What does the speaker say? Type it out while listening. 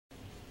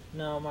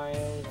No, Mario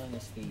was on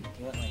his feet.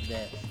 He went like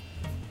this.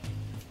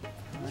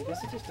 I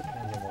guess it just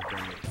depends on what game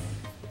you're playing.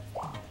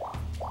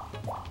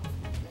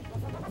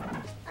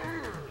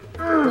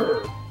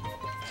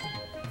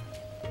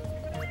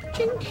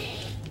 Chink!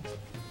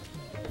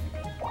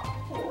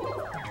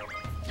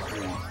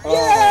 Oh.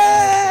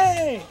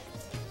 Yay!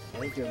 I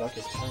think your luck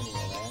is turning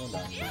around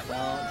on you.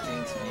 Don't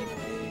jinx me,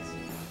 please.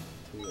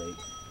 Too late.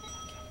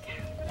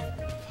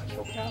 Fuck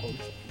your couch.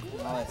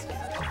 Oh, it's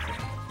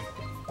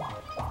I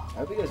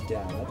hope he goes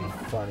down. That'd be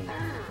funny.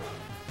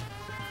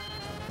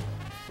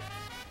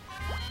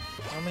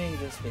 How many of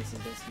those spaces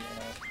does he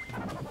have?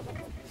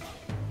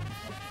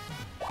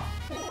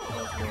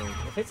 That's weird.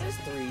 If it says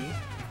 3,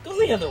 go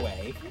the other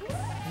way. You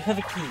have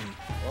a key.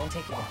 It won't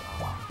take you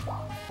that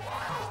long.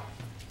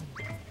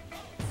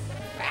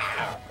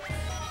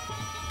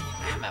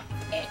 I'm a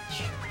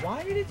bitch.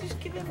 Why did it just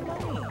give him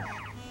money?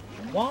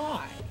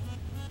 Why?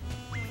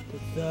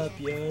 What's up,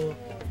 yo?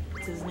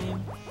 What's his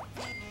name?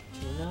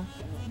 Tuna?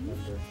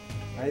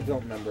 I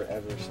don't remember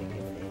ever seeing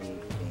him in any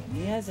game.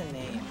 He has a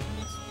name.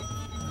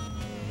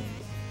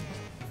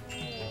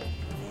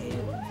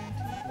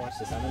 Watch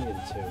this, I'm gonna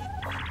get a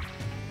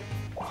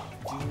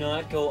 2. Do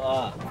not go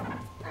up.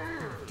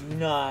 Do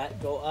not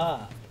go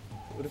up.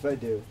 What if I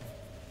do?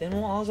 Then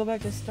we'll all go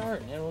back to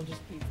start, and it will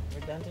just be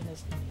redundant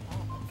as fuck.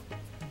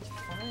 It's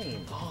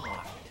fine. God.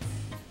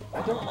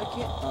 I can't.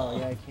 Oh,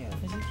 yeah, I can.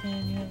 Yes, you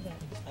can. You have that.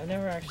 I've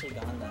never actually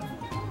gone that way.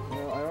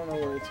 No, I don't know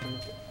where it's going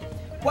to.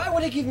 Why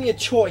would it give me a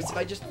choice if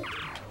I just.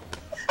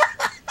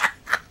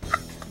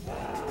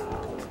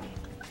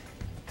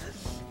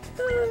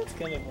 It's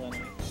kind of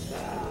funny.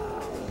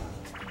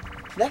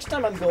 Next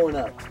time I'm going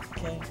up.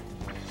 Okay.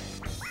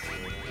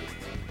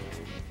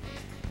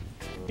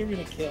 You're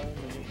gonna kill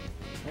me.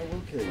 I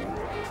will kill you.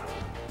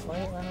 Why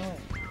don't run away?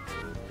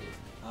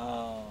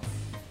 Oh.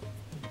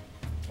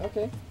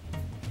 Okay.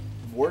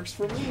 Works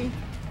for me.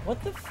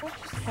 What the fuck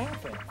just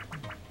happened?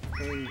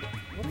 Hey,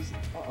 what is it?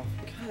 Oh,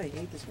 God, I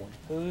hate this one.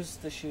 Who's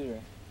the shooter?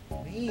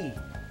 Me.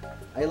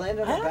 I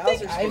landed on I don't Bowser's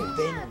think face. I've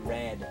been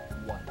red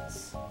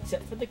once.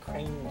 Except for the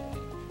crane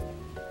game.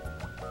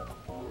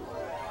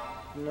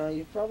 No,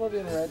 you've probably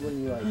been red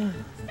when you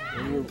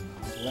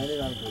landed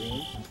on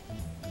green.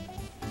 Do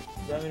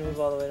you want me to move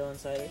all the way to one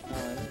side? Oh, I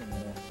didn't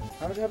know that.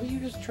 How about you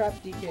just trap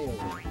DK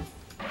over here?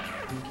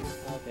 Thank you.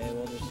 Okay,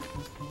 we'll just...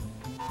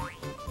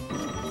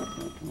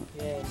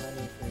 Yay,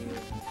 money for you.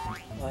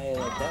 Oh, hey,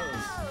 look, that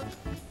was...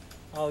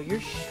 Oh,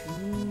 you're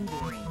shooting.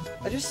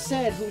 I just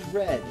said who's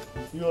red.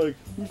 You're like,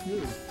 who's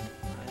red?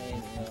 I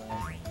didn't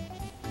realize.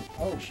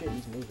 Oh shit,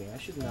 he's moving. I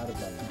should not have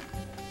done that.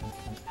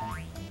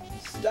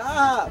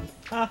 Stop!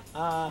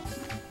 Haha.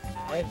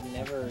 I've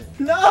never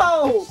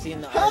No!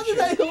 seen the How archer. did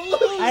I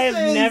lose I have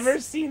this? never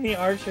seen the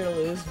archer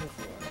lose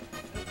before.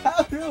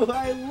 How do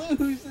I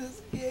lose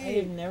this I have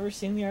game? never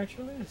seen the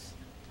archer lose.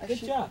 I Good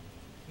should- job.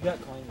 You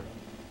got coin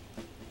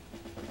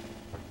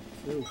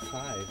though. Ooh,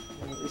 5.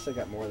 Well, at least I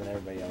got more than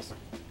everybody else.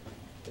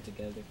 Put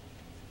together.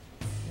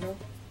 No.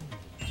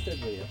 Just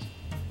everybody else.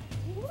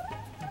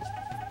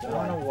 Do I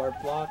want a warp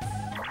block?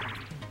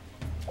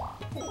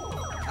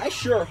 I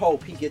sure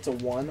hope he gets a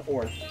 1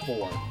 or a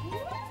 4.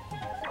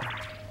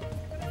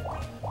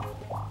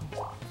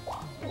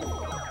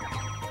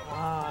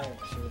 Ah, I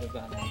should have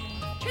gotten that.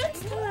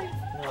 It's time.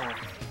 No.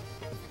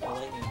 I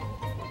like you.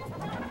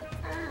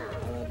 I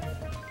love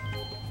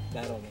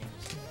battle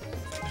games.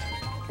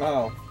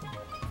 Oh.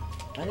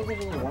 I think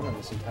there's only one on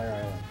this entire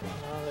island.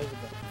 No, there's a bit.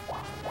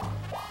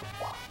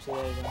 See,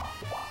 there you go.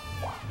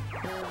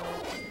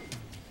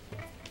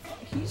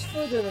 He's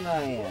further than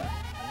I am.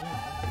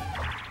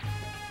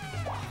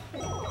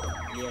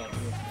 Yeah, he was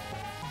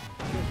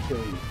I'm gonna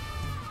kill you.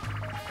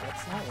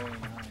 That's not really nice.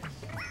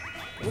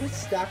 What is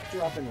stock,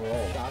 drop, and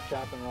roll? Shock,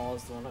 drop, and roll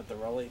is the one with the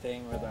rolly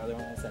thing, where the other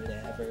one is that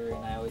ever,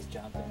 and I always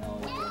jump and roll.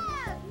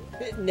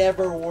 It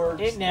never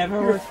works. It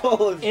never You're works.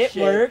 full of It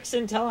shit. works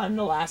until I'm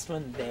the last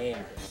one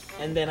there,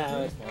 and then I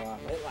always fall off.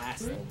 It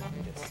lasts the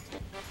longest.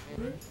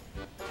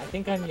 I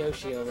think I'm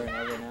Yoshi over and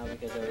over now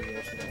because I was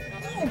Yoshi over.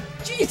 Oh,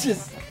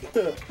 Jesus!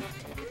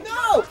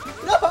 No!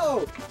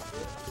 No!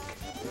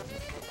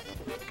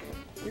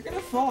 You're gonna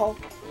fall.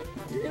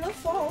 You're gonna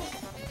fall.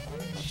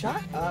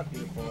 Shut up,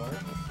 you whore.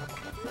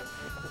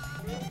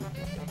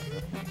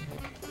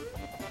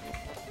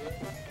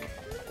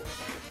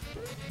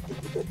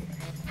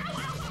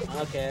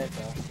 Okay, I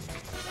fell.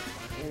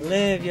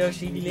 Live,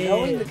 Yoshi,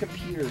 Knowing the live.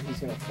 computer, he's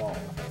gonna fall.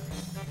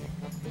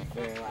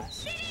 Very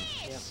last.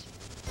 Yep.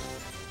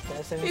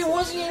 It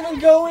wasn't even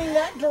going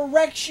that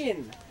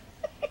direction!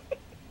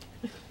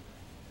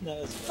 That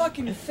was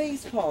Fucking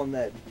facepalm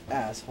that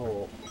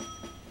asshole.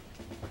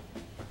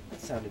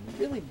 That sounded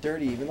really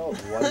dirty, even though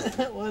it wasn't.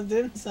 That one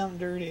didn't sound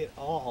dirty at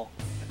all.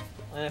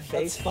 And a Let's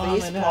face palm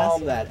and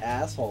facepalm that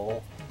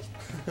asshole.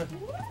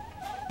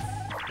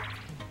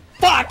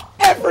 Fuck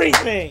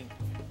everything!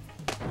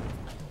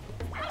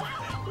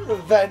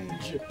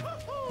 Revenge!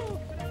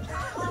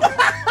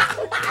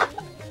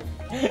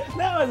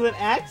 That was an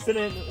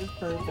accident. It was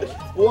perfect.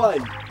 1.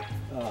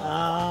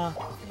 Ah.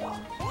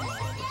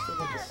 Still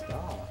got the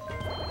star.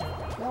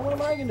 No, Now what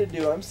am I gonna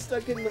do? I'm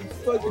stuck in the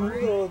fucking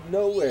middle of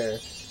nowhere.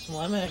 Well,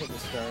 I'm gonna get the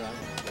start on it.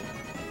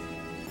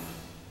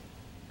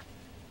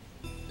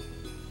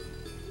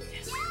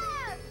 Yes!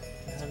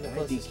 I'm the My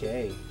closest.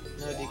 DK.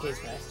 No, DK's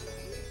fast.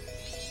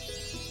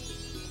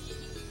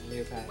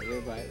 You're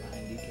right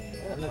behind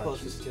DK. I'm the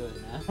closest to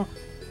it now.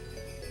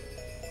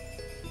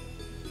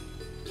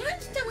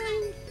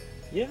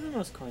 You have the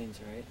most coins,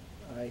 right?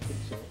 I think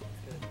so.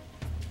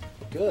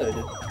 Good. Good?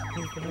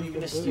 What are you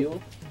gonna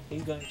steal?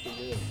 He's going for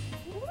good.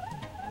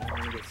 I don't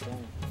want to get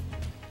stolen.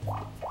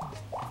 Oh,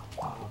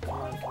 come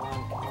on, come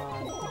on, come on.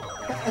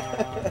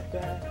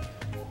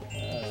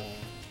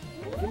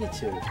 Give me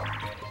 2.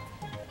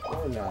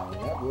 Or 9.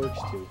 That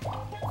works too.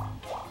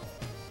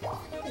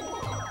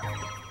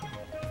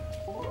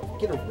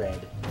 Get a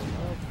red.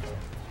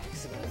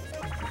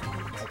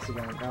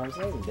 Hexagon. No, it's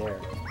not even there.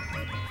 I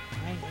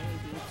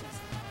hate these.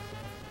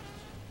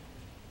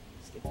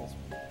 Skip this one.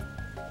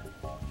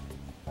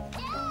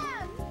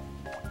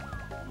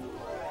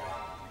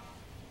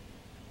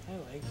 I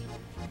like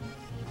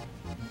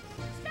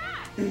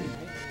you.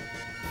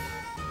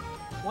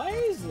 Why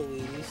is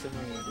Luigi so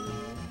many blue?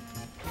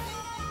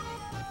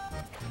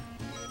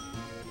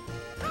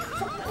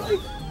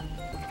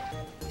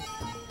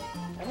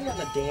 I haven't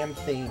gotten a damn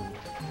thing.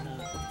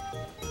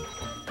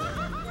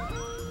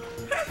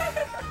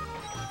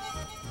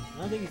 I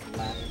don't think he's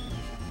laughing.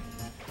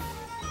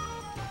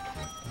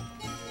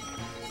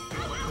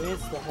 Maybe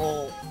it's the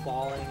whole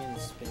falling and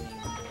spinning.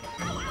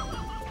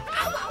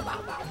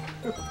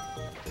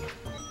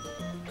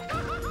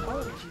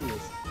 Oh,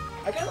 jeez.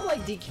 I kinda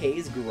like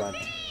DK's grunt.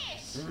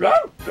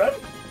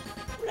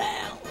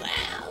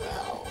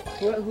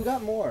 Who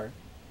got more?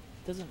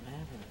 Doesn't matter.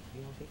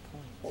 You don't get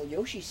coins. Well,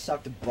 Yoshi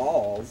sucked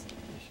balls.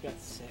 She got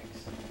 6.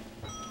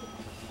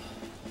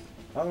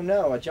 Oh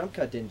no, a jump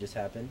cut didn't just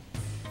happen.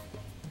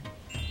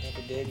 If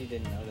it did, you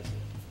didn't notice it.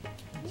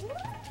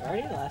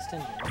 Already the last 10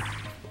 minutes.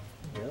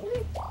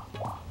 Really?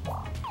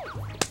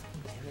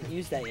 Haven't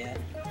used that yet.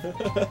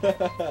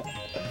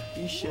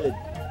 You should.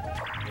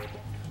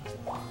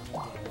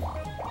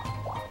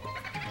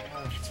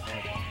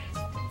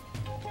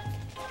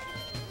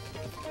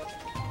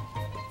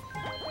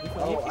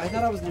 Oh, I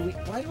thought I was Luigi.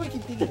 Why do I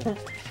keep thinking that?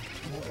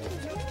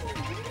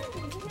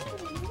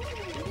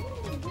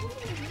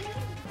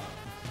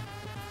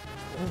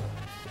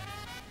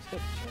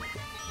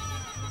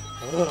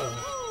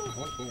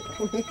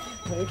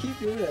 I keep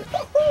doing that.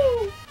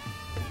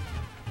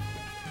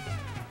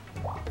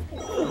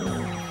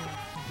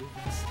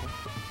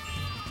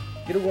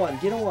 Get a 1,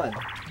 get a 1.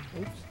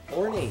 Oops.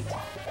 Or an 8.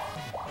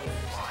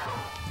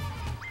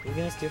 You're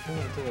gonna steal from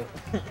me too.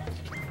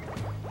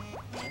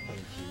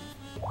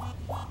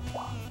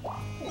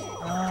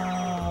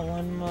 Ah,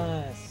 1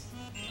 must.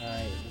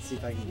 Alright, let's see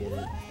if I can get it.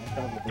 I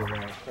probably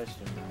won't.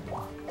 Question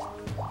mark.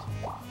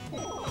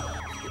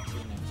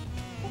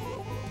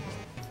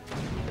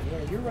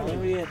 Yeah, you're Running.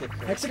 running. We had the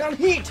Hexagon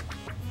heat!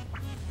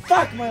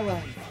 Fuck my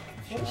life!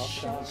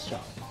 Shell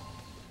shock.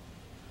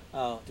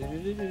 Oh,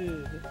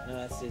 no,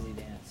 that's Dizzy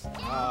Dance.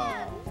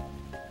 Oh,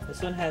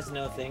 this one has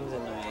no things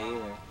in the way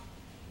either.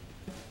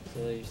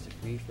 So they're just a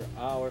free for.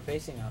 Oh, we're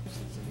facing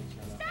opposites of each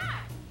other.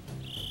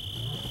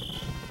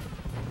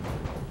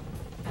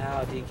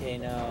 Ow, DK,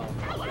 no.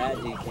 Bad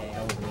DK.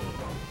 That was me.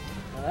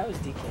 No, that was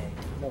DK.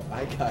 No,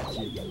 I got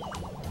you.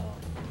 Oh,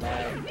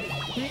 bad.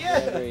 Yeah!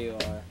 Wherever you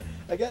are.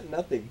 I got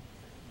nothing.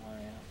 Oh,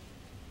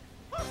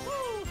 yeah.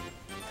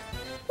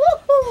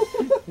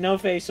 No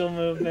facial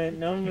movement,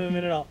 no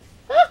movement at all.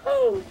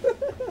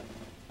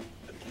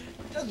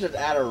 Just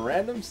add a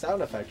random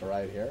sound effect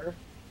right here.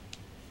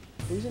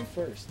 Who's in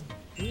first?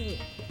 You.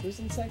 Who's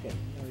in second?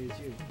 No, it's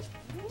you.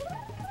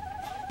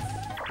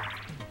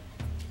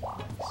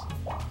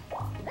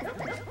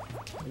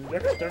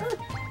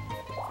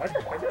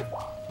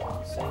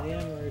 Say the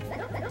M-word.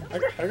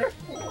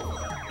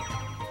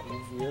 You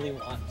really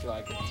want to,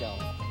 I can tell.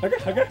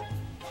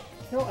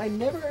 No, I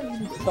never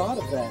even thought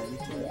of that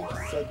until you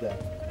just said that.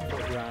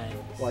 It rhymes.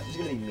 What, it's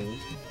gonna be me?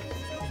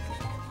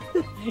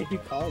 You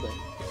called it.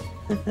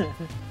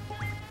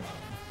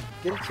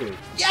 Get it 2.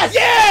 Yes!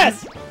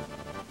 Yes!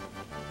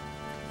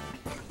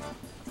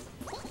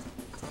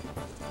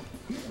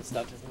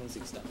 Stop this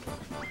music, stop.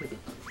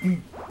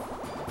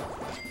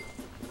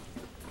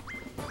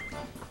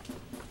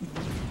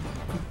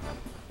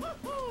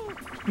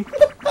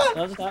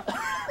 No, stop.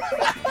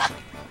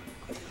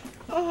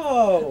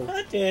 Oh!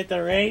 I did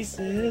the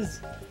races.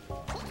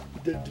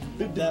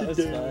 That was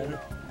fun.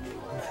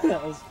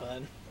 That was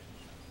fun.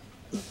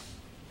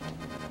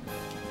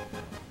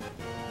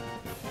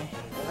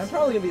 I'm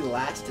probably gonna be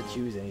last to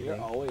choose anything. You're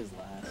always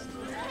last.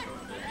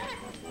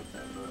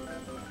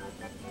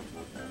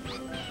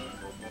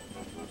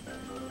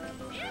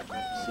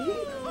 See?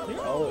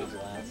 You're always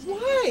last.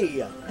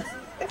 Why?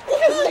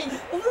 Why?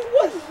 For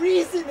what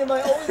reason am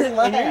I always And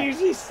last? you're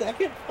usually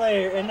second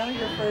player, and now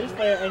you're first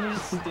player, and you're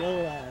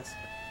still last.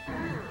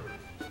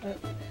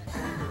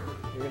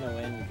 You're gonna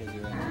win because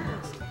you're in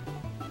last.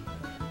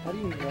 How do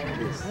you know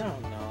this? I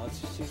don't know. It's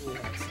just usually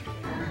how it's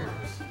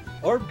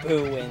or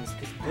Boo wins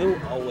because Boo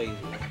always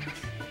wins.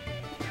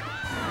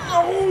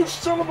 Oh,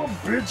 son of a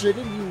bitch! I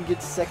didn't even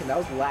get second. That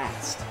was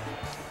last.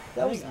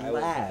 That was I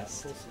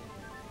last. We'll see.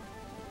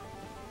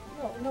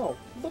 No, no.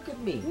 Look at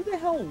me. Who the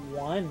hell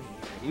won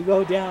here? You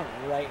go down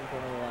right in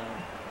front of the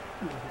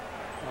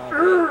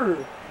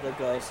line. The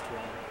ghost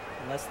one.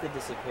 Unless the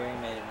disappearing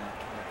made it not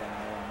count, then I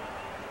won.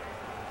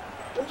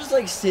 I'm just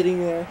like sitting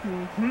there.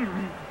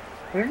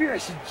 Maybe I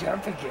should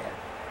jump again.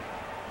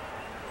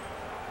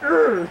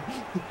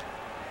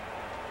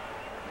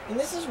 And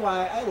this is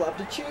why I love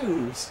to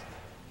choose.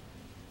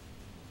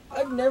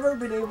 I've never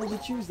been able to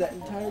choose that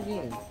entire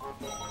game.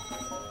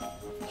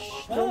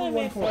 Well, I Only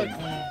made 4 point.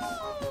 points.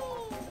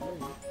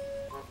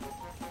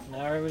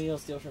 Now everybody will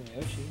steal from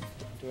Yoshi.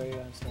 Do I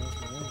go steal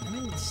from him? I'm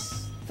in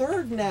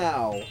third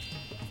now.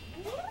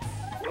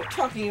 What are you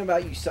talking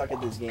about? You suck at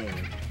this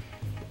game.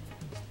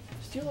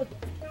 Steal a...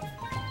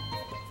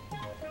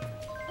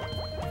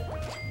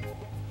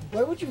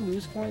 Why would you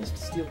lose coins to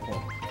steal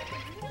coins?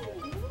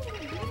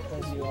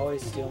 Because you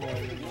always steal more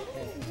than you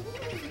pay.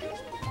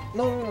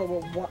 No.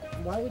 Well,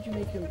 why would you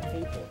make him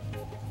pay for it?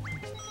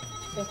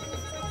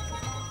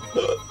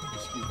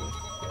 Excuse me.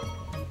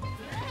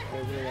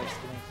 Everybody likes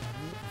to make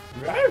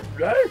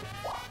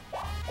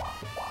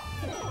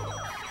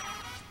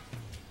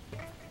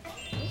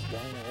It's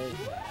going really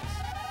fast.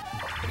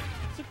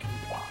 It's okay.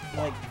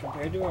 Like,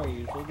 compared to our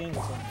usual game, it's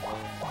like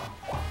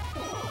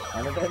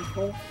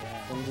Uneventful? yeah.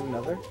 Want to do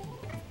another?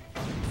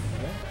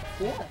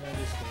 Yeah. I'm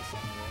just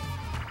facing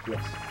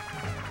Yes.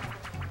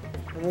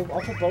 And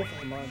I'll put both of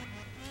them on.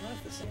 It's not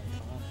at the same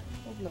time.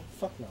 Oh, no.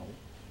 Fuck no.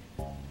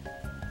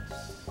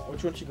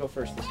 Which one should go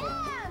first? This one?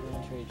 We're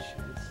gonna trade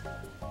shirts.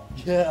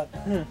 Yeah.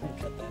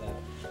 Cut that out.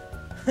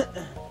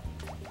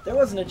 There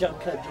wasn't a jump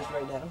cut just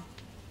right now.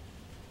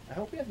 I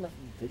hope we have enough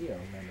video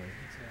memory.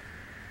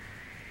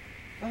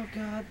 Oh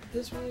god,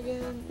 this one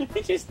again?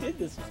 We just did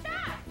this one.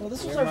 Well,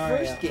 this was You're our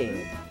Mario. first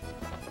game.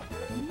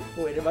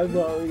 Wait, am I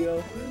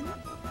Mario?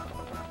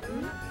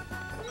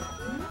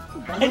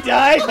 I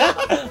died!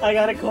 I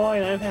got a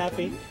coin, I'm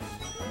happy.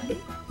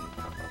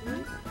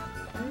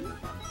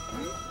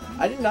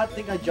 I did not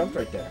think I jumped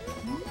right there.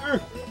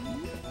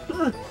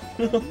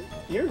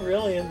 You're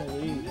really in the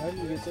lead. How did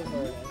you get so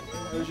far ahead?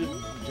 I was just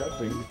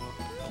jumping.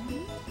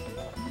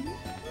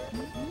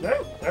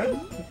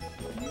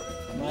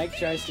 Mike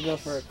tries to go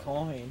for a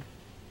coin.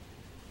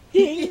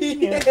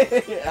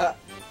 Yeah.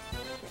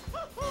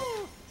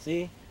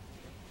 See?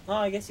 Oh,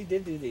 I guess he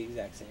did do the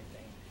exact same thing.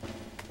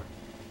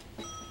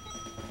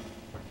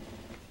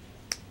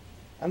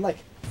 I'm like...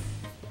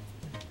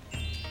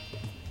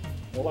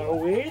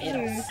 Luigi.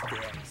 It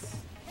sticks.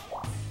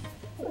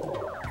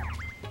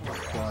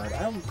 God,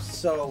 I'm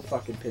so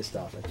fucking pissed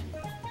off at you.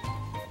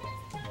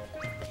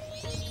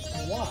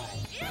 Why?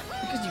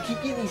 Because you keep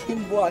getting these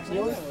hidden blocks, and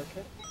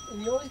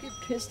you always get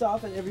pissed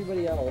off at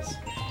everybody else.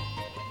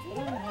 What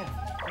do I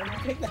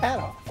have? Take the hat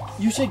off.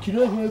 You said, can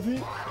I have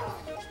it?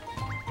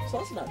 So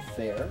that's not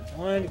fair. I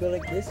wanted to go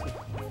like this.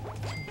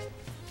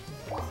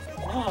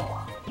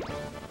 No.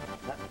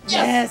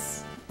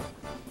 Yes!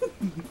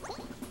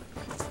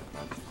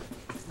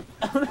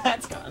 Oh,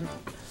 that's gone.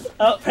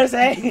 Oh, press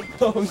A.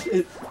 Oh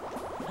shit.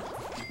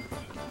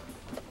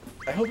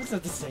 I hope it's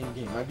not the same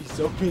game. I'd be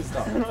so pissed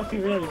off. He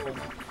really would.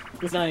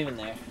 It's not even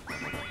there.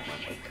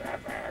 Hey,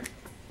 grabber.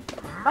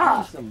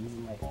 Something's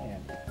in my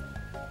hand.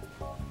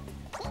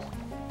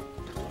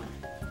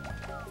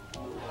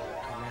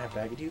 Grab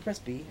bag. Do you press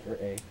B or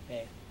A?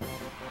 Hey.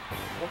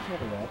 What's the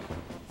other way?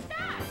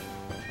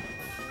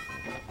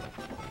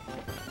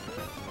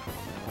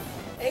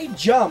 A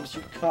jumps,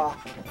 you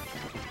cock.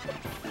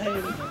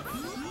 Hey.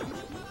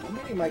 I'm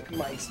getting my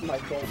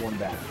gold one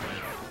back.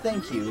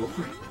 Thank you.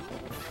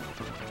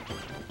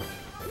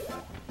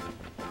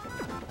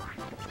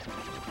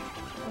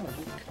 Oh,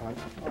 you cunt.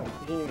 Oh,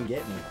 you didn't even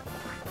get me.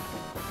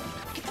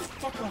 Get the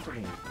fuck off of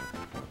me.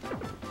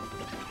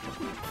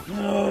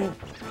 No.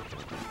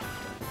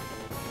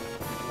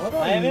 What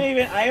about I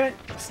haven't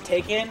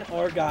taken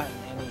or gotten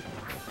anything.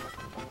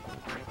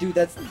 Dude,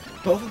 that's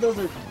both of those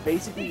are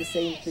basically the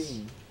same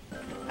thing.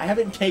 I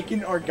haven't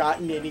taken or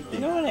gotten anything. You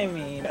know what I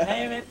mean? I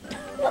haven't.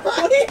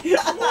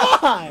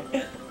 Why?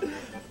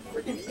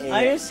 Freaking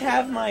I just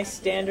have my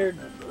standard.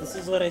 This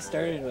is what I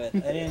started with. I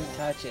didn't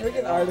touch it. freaking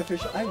at all.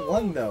 artificial. I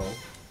won though.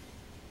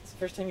 It's the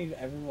first time you've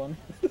ever won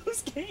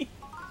this game.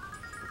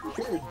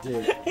 You're a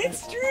dick.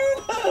 It's true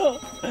though.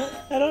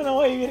 I don't know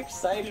why you get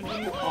excited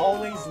when you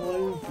always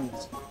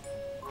lose.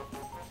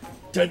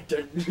 Dun,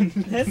 dun.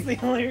 That's the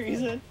only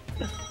reason.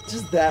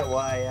 Just that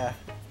why, yeah.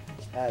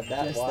 That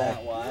Just why.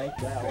 that why.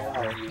 That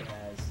why. He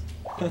has.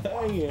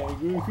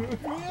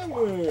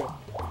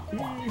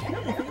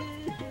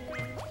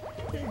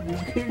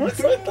 What's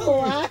with the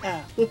laugh?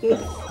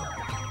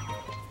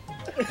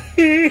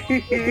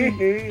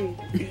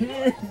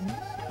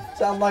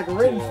 Sound like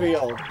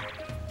Renfield.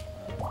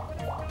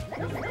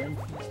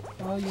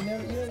 Oh, you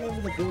don't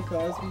remember the Bill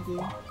Cosby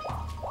thing?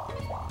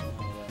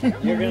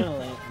 You're gonna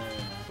land. Never mind.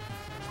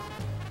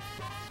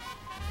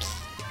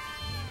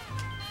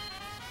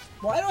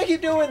 Why do I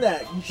keep doing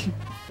that?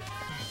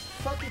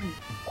 Fucking.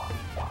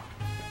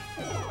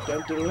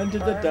 Dun, dun, dun, dun,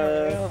 dun,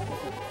 dun.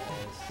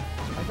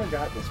 I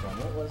forgot this one.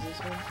 What was this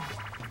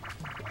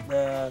one?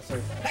 The sort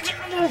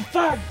of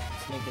fuck!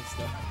 Naked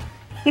stuff.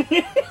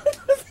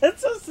 Was that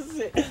supposed to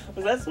say?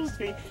 Was that supposed to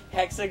be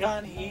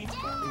hexagon heat?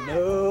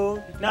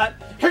 No, not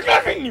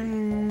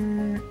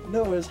hexagon.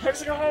 No, it was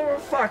hexagon. Oh,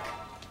 fuck.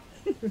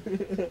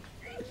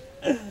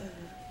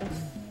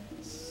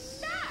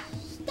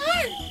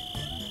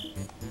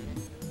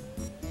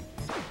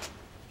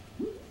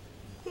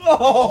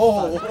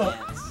 Oh!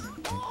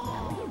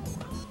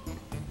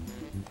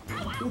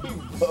 We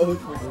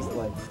both were just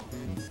like.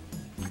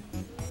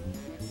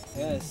 I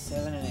got a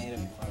 7 and 8 of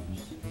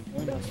clubs.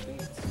 Or no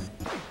spades.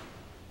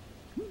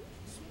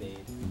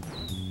 Spade.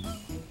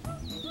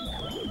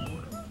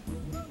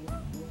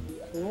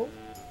 Cool.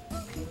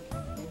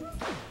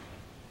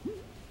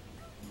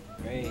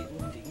 Great.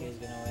 DK's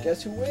gonna win.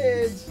 Guess who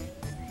wins?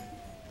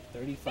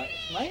 35.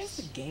 Why is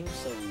the game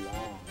so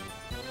long?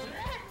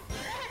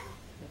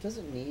 It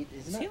doesn't need.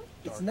 It's not. See how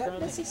It's darker not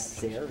they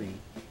necessary.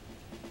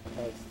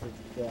 Oh, it's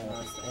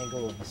the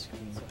angle of the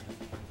screen.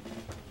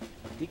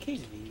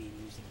 DK's really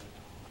using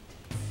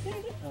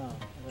it. Oh,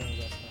 I don't know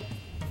that's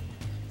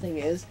Thing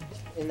is,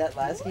 in that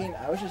last game,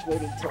 I was just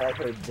waiting till I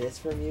heard this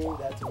from you.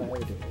 That's what I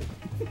would do.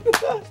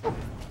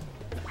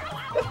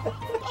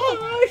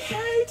 I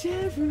hate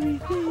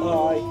everything.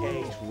 Oh, I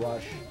hate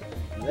Rush.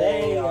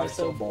 They are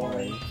so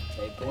boring.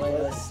 They Play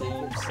the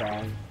same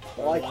song.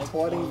 For like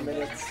 20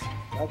 minutes.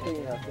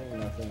 Nothing, nothing,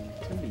 nothing.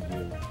 It's gonna be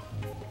you.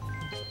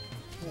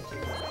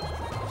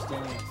 You're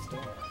standing in the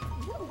store.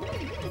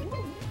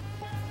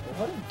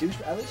 What a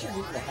douche. At least you're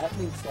getting the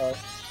happening stuff.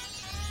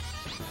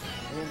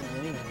 You're in the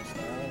winning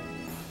star.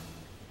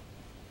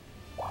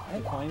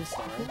 And coin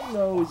star. Who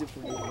knows if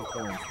we're getting the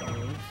coin stuff?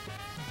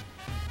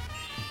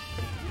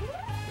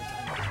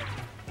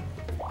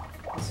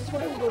 This is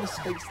why we go to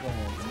Space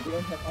Lands and we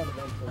don't have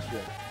uneventful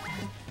shit.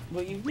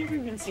 But you've never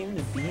even seen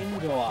the beam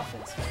go off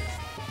in space.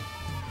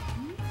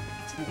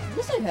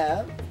 Yes, I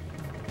have.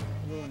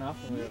 We went off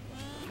and we were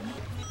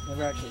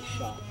never actually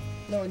shot.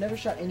 No, it never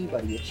shot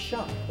anybody. It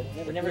shot, but it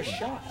never It never did.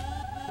 shot.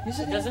 Yes,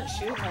 It doesn't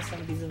shoot unless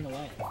somebody's in the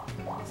way.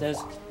 It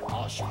says,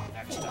 I'll shoot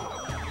next time.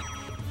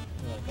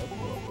 You're like,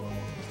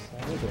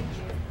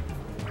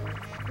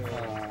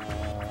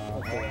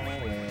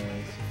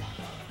 Always.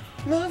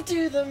 Move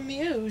to the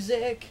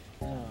music.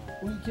 no.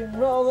 We can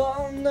roll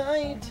all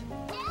night.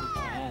 We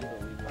can,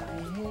 but we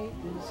I won't.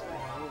 hate this.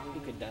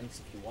 You could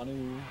dance if you want to.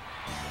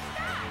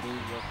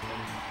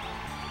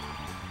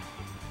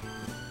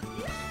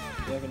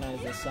 You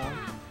recognize this song?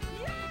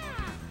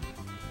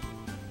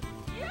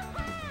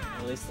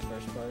 At least the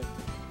first part.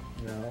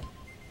 No.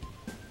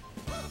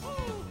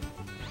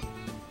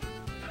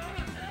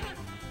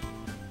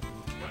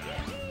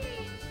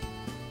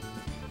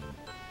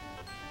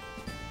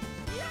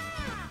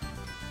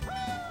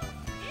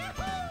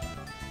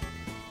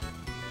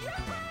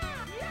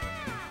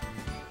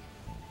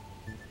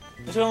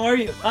 Which one were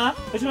you? Huh?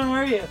 Which one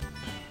were you?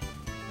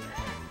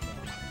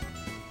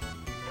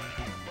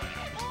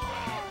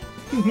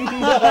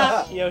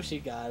 Yoshi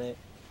got it.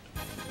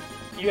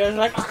 You guys are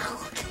like,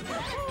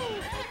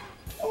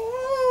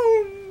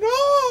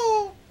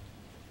 Oh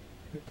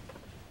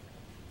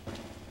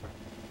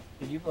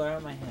did you blur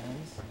out my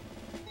hands?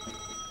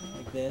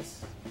 Like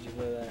this? Did you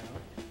blur that out?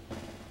 no!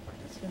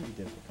 It's gonna be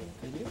difficult.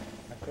 Could you?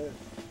 I could.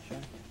 Sure.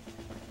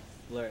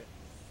 Blur it.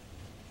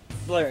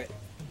 Blur it.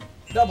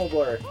 Double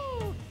blur.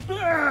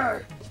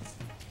 Blur!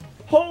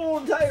 Whole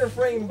entire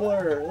frame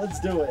blur. Let's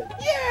do it.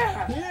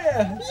 Yeah!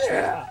 Yeah.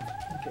 Yeah!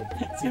 Okay.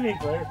 It's gonna be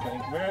blur,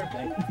 blank, blur,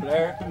 blank,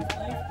 blur, blank,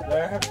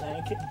 blur,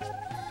 blank.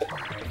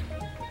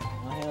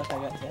 Well, hey, look, I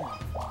got 10.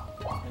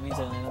 That means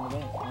I land on the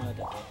bank. No, it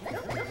doesn't.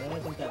 I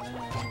don't think that meant I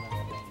land on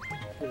the bank.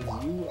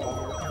 Because you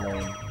are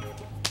lame.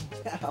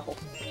 Ow.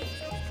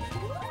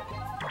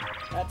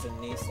 That's a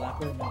knee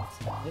slapper. No,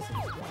 it's not. This is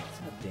not.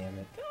 God damn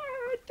it.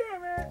 God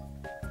damn it!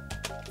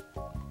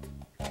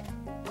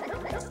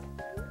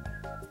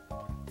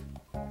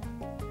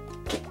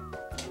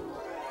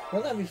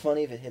 Wouldn't that be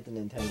funny if it hit the It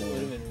would have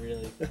Nintendo? been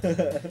really.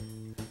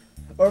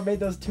 Or made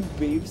those two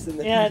beeps and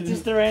then. Yeah,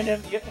 just a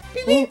random. Yeah.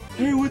 Beep, beep.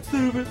 Hey, what's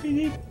that? Beep,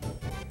 beep.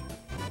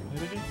 Why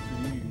did it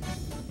freeze?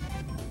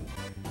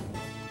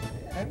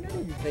 I've never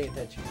even paid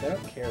attention because I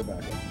don't care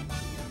about it.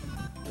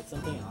 It's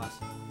something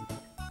awesome.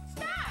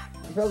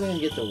 You're probably gonna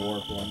get the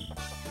warp one.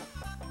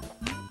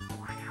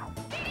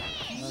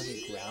 I was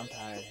a ground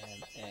powered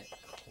and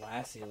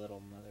classy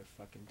little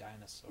motherfucking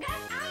dinosaur.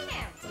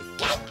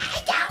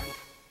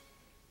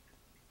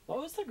 What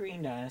was the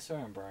green dinosaur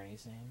in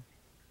Barney's name?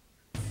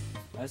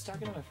 I was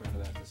talking to my friend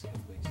about this a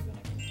couple weeks ago.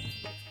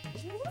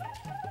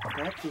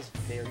 That is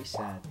very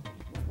sad.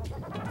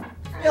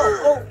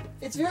 Oh,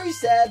 it's very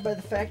sad by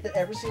the fact that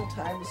every single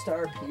time the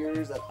star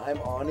appears that I'm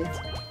on it.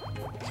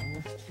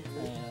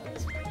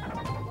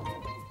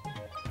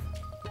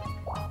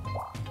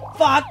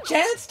 Fuck,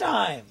 chance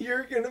time!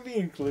 You're gonna be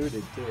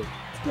included too.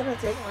 It's gonna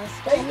take my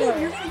star. Hey, no,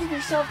 you're gonna give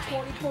yourself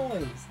 20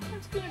 coins.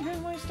 It's gonna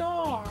take my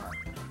star.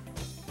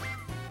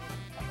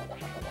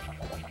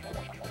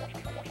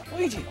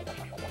 Luigi!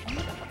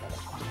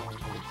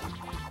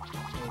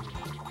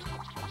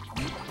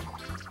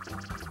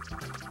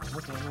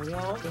 Okay, maybe I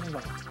won't get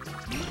involved.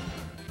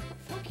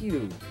 Fuck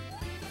you.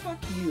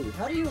 Fuck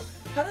you.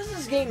 How does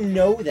this game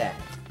know that?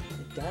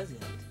 It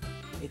doesn't.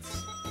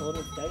 It's a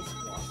little dice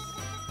block.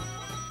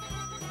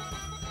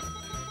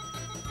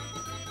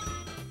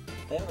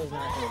 That was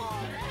not very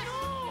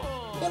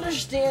fun.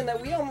 Understand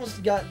that we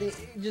almost got the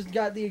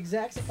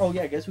exact same. Oh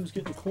yeah, guess who's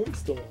getting the coin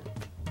still?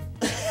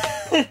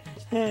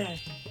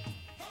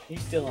 You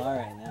still are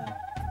right now.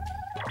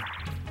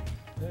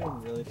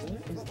 I'm really fun.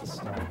 Who's the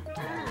star?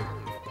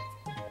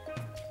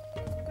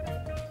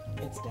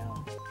 It's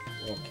down.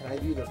 Well, can I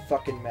do the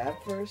fucking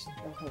map first?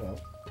 Oh, hello.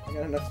 I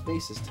got enough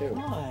spaces too.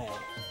 Why?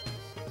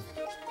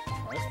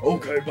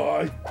 Okay,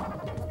 bye.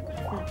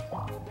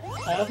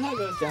 I love how it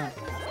goes down.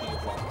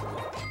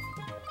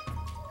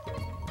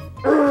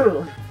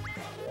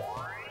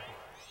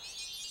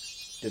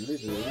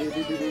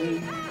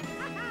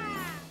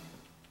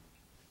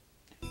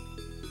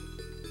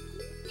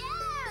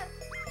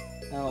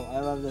 Oh, I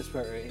love this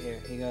part right here.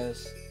 He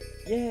goes,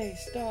 "Yay,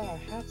 star,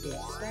 happy,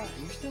 star."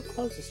 You're still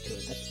closest to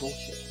it. That's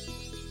bullshit.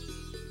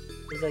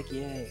 He's like,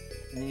 "Yay,"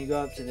 and then you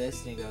go up to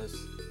this, and he goes,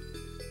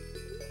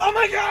 "Oh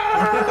my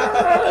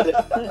god!"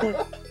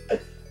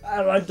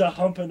 I like to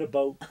hump in a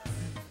boat.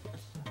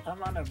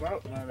 I'm on a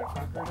boat,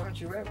 motherfucker. Don't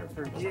you ever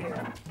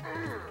forget.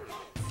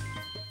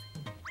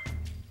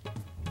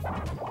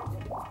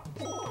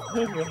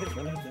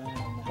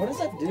 What does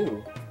that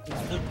do?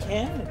 It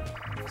can.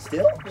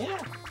 Still? Yeah.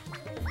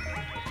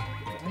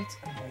 What?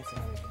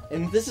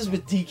 And this is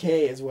with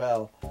DK as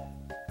well.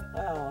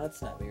 Well,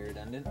 that's not be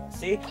redundant.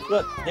 See?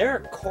 Look, there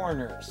are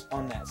corners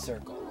on that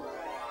circle.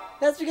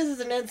 That's because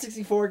it's an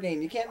N64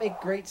 game. You can't make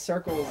great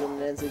circles in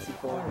an N64.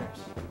 Corners.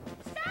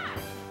 I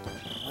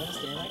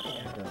understand, I can.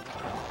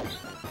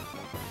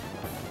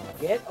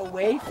 Get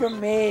away from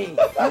me!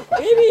 You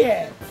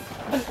idiot!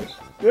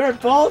 You're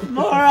both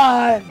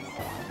morons!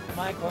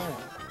 My corner.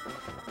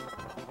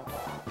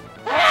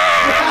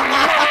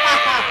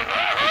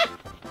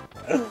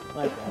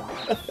 My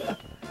bad.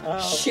 Oh,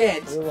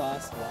 Shit! We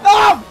lost one.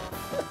 Oh!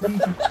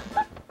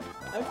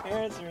 My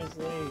parents are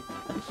asleep.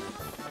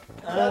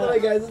 By the way,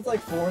 guys, it's like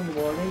 4 in the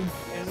morning.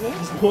 Is it?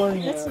 This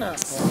morning. It's not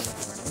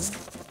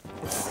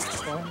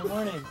 4 in the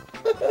morning.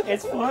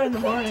 It's 4 in the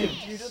morning. It's 4 in the morning.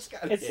 Dude, you just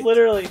got It's hit.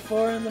 literally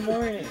 4 in the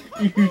morning.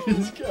 You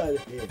just got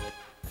hit.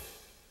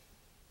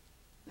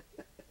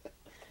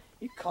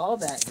 You call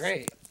that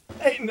great.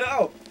 I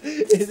know!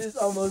 It is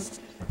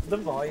almost... The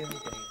volume's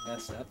getting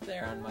messed up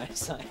there on my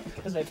side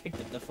because I picked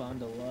up the phone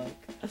to look.